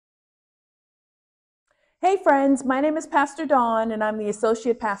Hey friends, my name is Pastor Dawn and I'm the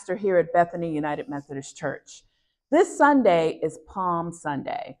Associate Pastor here at Bethany United Methodist Church. This Sunday is Palm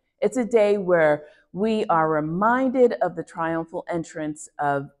Sunday. It's a day where we are reminded of the triumphal entrance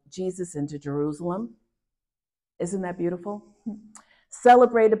of Jesus into Jerusalem. Isn't that beautiful?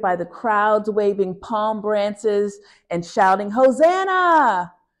 Celebrated by the crowds waving palm branches and shouting,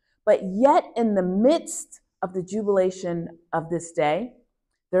 Hosanna! But yet in the midst of the jubilation of this day,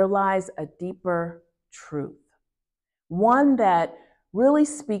 there lies a deeper truth, one that really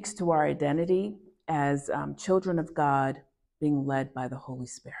speaks to our identity as children of God being led by the Holy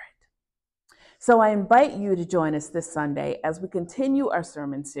Spirit. So I invite you to join us this Sunday as we continue our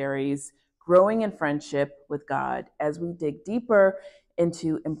sermon series, Growing in Friendship with God, as we dig deeper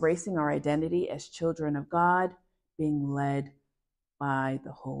into embracing our identity as children of God being led by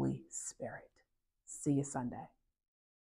the Holy Spirit. See you Sunday.